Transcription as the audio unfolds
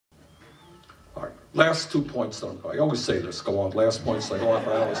Last 2 points that I always say this, go on, last points, they go on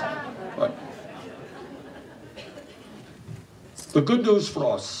for hours. But the good news for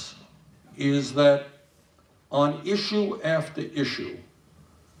us is that on issue after issue,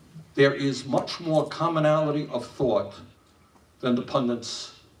 there is much more commonality of thought than the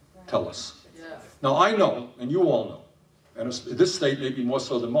pundits tell us. Now I know, and you all know, and this state maybe more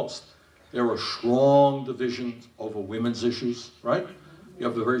so than most, there are strong divisions over women's issues, right? You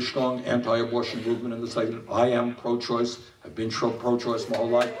have the very strong anti-abortion movement in the state. I am pro-choice, I've been pro-choice my whole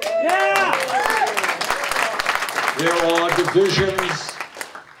life. Yeah! There are divisions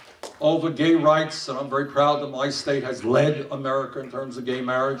over gay rights, and I'm very proud that my state has led America in terms of gay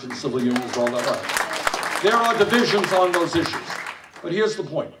marriage and civil unions, all that right. There are divisions on those issues. But here's the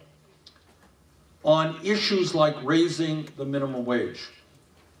point. On issues like raising the minimum wage,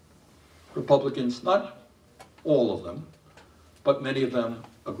 Republicans, not all of them, but many of them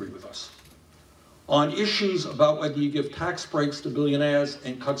agree with us. On issues about whether you give tax breaks to billionaires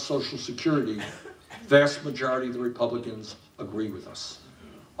and cut Social Security, vast majority of the Republicans agree with us.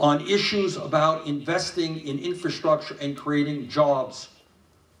 On issues about investing in infrastructure and creating jobs,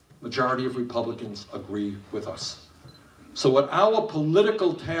 majority of Republicans agree with us. So what our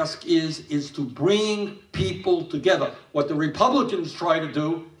political task is to bring people together. What the Republicans try to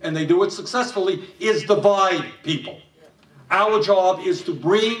do, and they do it successfully, is divide people. Our job is to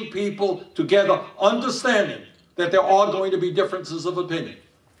bring people together, understanding that there are going to be differences of opinion.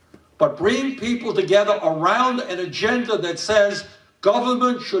 But bring people together around an agenda that says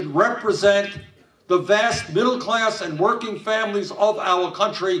government should represent the vast middle class and working families of our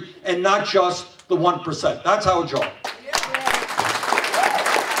country and not just the 1%. That's our job.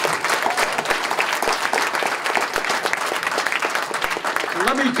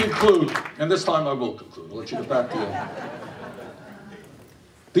 Let me conclude, and this time I will conclude. I'll let you get back to you.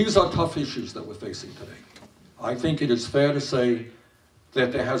 These are tough issues that we're facing today. I think it is fair to say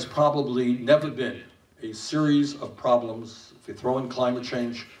that there has probably never been a series of problems, if you throw in climate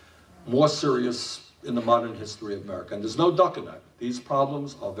change, more serious in the modern history of America. And there's no ducking that. These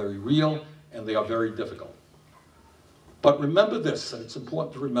problems are very real and they are very difficult. But remember this, and it's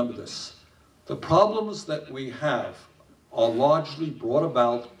important to remember this. The problems that we have are largely brought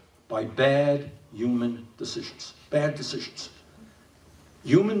about by bad human decisions. Bad decisions.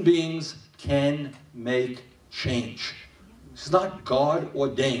 Human beings can make change. It's not God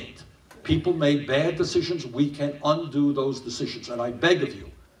ordained. People made bad decisions. We can undo those decisions. And I beg of you,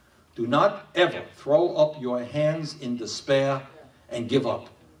 do not ever throw up your hands in despair and give up.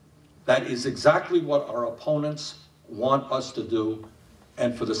 That is exactly what our opponents want us to do.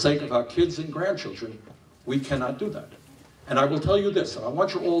 And for the sake of our kids and grandchildren, we cannot do that. And I will tell you this, and I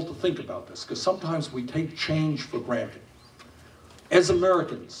want you all to think about this, because sometimes we take change for granted. As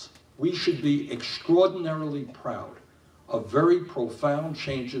Americans, we should be extraordinarily proud of very profound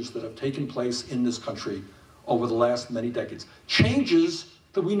changes that have taken place in this country over the last many decades. Changes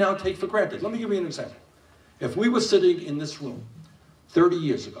that we now take for granted. Let me give you an example. If we were sitting in this room 30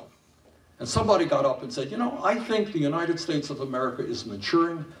 years ago, and somebody got up and said, you know, I think the United States of America is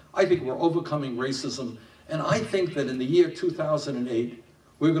maturing, I think we're overcoming racism, and I think that in the year 2008,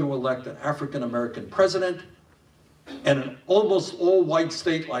 we're going to elect an African-American president, and an almost all-white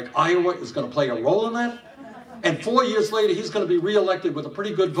state like Iowa is going to play a role in that, and 4 years later, he's going to be reelected with a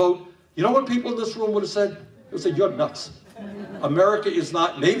pretty good vote. You know what people in this room would have said? They would say, you're nuts. America is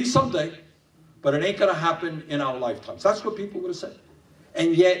not, maybe someday, but it ain't going to happen in our lifetimes. That's what people would have said.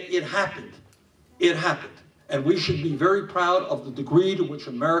 And yet, it happened. It happened. And we should be very proud of the degree to which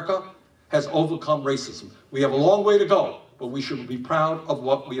America has overcome racism. We have a long way to go, but we should be proud of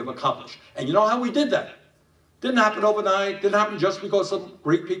what we have accomplished. And you know how we did that? Didn't happen overnight, didn't happen just because of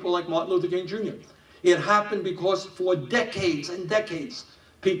great people like Martin Luther King Jr. It happened because for decades and decades,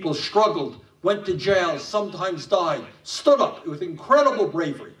 people struggled, went to jail, sometimes died, stood up with incredible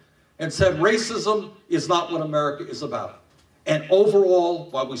bravery and said racism is not what America is about. And overall,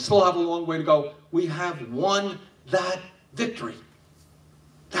 while we still have a long way to go, we have won that victory.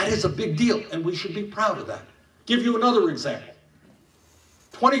 That is a big deal, and we should be proud of that. Give you another example.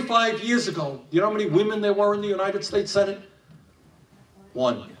 25 years ago, you know how many women there were in the United States Senate?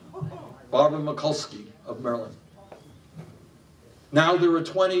 One. Barbara Mikulski of Maryland. Now there are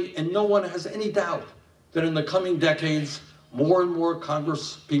 20, and no one has any doubt that in the coming decades, more and more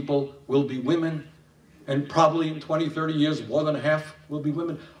Congress people will be women, and probably in 20, 30 years, more than half will be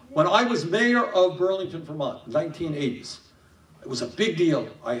women. When I was mayor of Burlington, Vermont, 1980s, it was a big deal.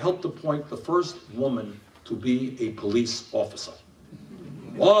 I helped appoint the first woman to be a police officer.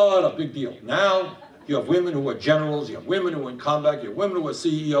 What a big deal. Now, you have women who are generals, you have women who are in combat, you have women who are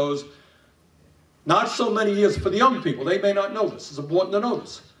CEOs. Not so many years, for the young people, they may not know this, it's important to know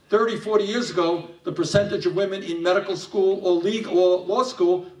this. 30, 40 years ago, the percentage of women in medical school or law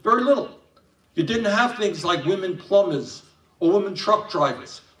school, very little. You didn't have things like women plumbers or women truck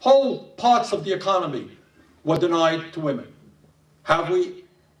drivers. Whole parts of the economy were denied to women. Have we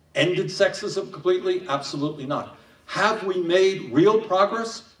ended sexism completely? Absolutely not. Have we made real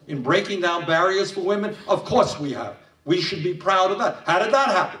progress in breaking down barriers for women? Of course we have. We should be proud of that. How did that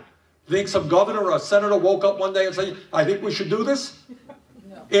happen? You think some governor or senator woke up one day and said, I think we should do this?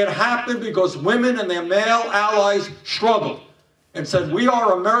 No. It happened because women and their male allies struggled and said, we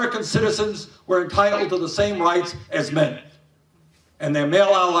are American citizens, we're entitled to the same rights as men. And their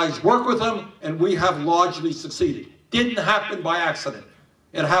male allies work with them, and we have largely succeeded. Didn't happen by accident.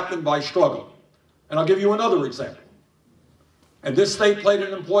 It happened by struggle. And I'll give you another example. And this state played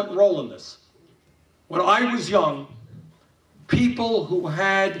an important role in this. When I was young, people who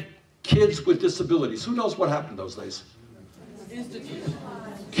had kids with disabilities, who knows what happened those days?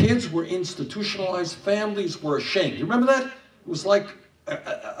 Kids were institutionalized, families were ashamed. You remember that? It was like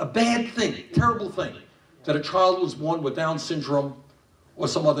a bad thing, terrible thing, that a child was born with Down syndrome or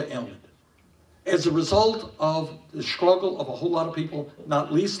some other ailment. As a result of the struggle of a whole lot of people,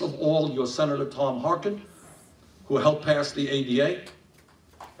 not least of all your Senator Tom Harkin, who helped pass the ADA,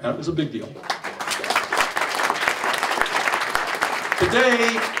 and it was a big deal.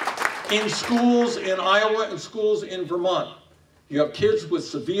 Today, in schools in Iowa and schools in Vermont, you have kids with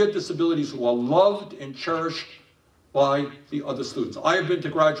severe disabilities who are loved and cherished by the other students. I have been to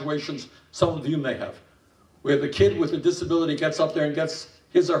graduations, some of you may have, where the kid with a disability gets up there and gets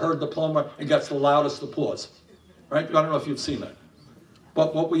his or her diploma and gets the loudest applause, right? I don't know if you've seen that.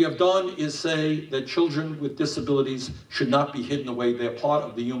 But what we have done is say that children with disabilities should not be hidden away. They're part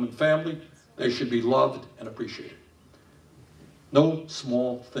of the human family. They should be loved and appreciated. No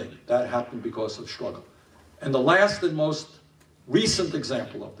small thing. That happened because of struggle. And the last and most recent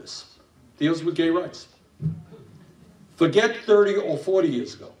example of this deals with gay rights. Forget 30 or 40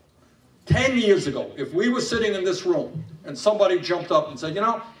 years ago. 10 years ago, if we were sitting in this room and somebody jumped up and said, you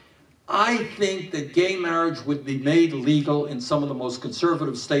know, I think that gay marriage would be made legal in some of the most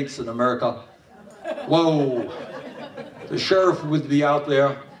conservative states in America. Whoa, the sheriff would be out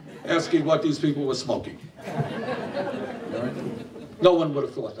there asking what these people were smoking. Right? No one would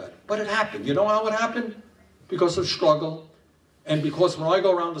have thought that. But it happened. You know how it happened? Because of struggle. And because when I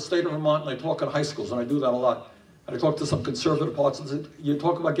go around the state of Vermont and I talk at high schools, and I do that a lot, and I talk to some conservative parts, and say, you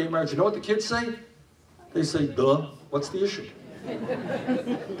talk about gay marriage, you know what the kids say? They say, duh, what's the issue?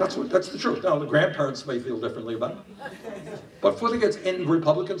 That's the truth. Now, the grandparents may feel differently about it. But for the kids, and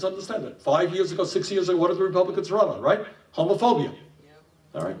Republicans understand it. 5 years ago, 6 years ago, what did the Republicans run on, right? Homophobia.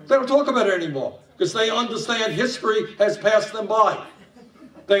 All right? They don't talk about it anymore because they understand history has passed them by.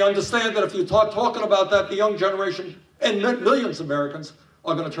 They understand that if you start talking about that, the young generation and millions of Americans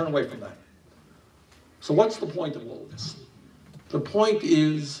are going to turn away from that. So what's the point of all of this? The point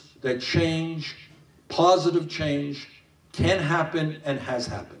is that change, positive change, can happen and has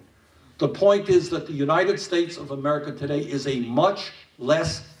happened. The point is that the United States of America today is a much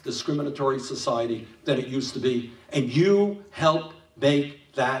less discriminatory society than it used to be, and you helped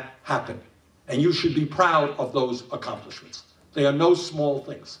make that happen. And you should be proud of those accomplishments. They are no small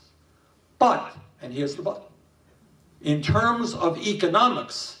things. But, and here's the but, in terms of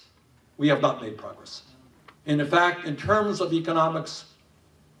economics, we have not made progress. And in fact, in terms of economics,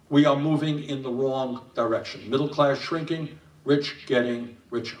 we are moving in the wrong direction. Middle class shrinking, rich getting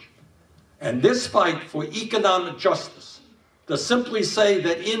richer. And this fight for economic justice, to simply say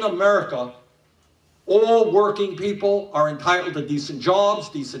that in America, all working people are entitled to decent jobs,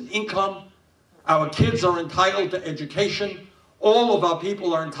 decent income, our kids are entitled to education, all of our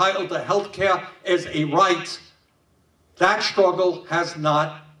people are entitled to health care as a right, that struggle has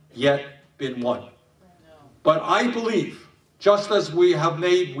not yet been won. But I believe, just as we have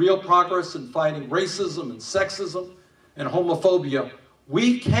made real progress in fighting racism and sexism and homophobia,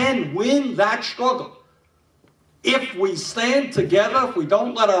 we can win that struggle. If we stand together, if we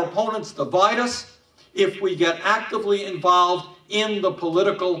don't let our opponents divide us, if we get actively involved in the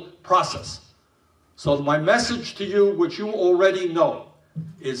political process. So my message to you, which you already know,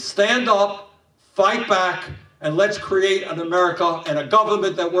 is stand up, fight back, and let's create an America and a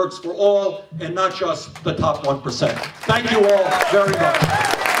government that works for all and not just the top 1%. Thank you all very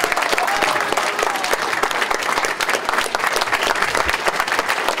much.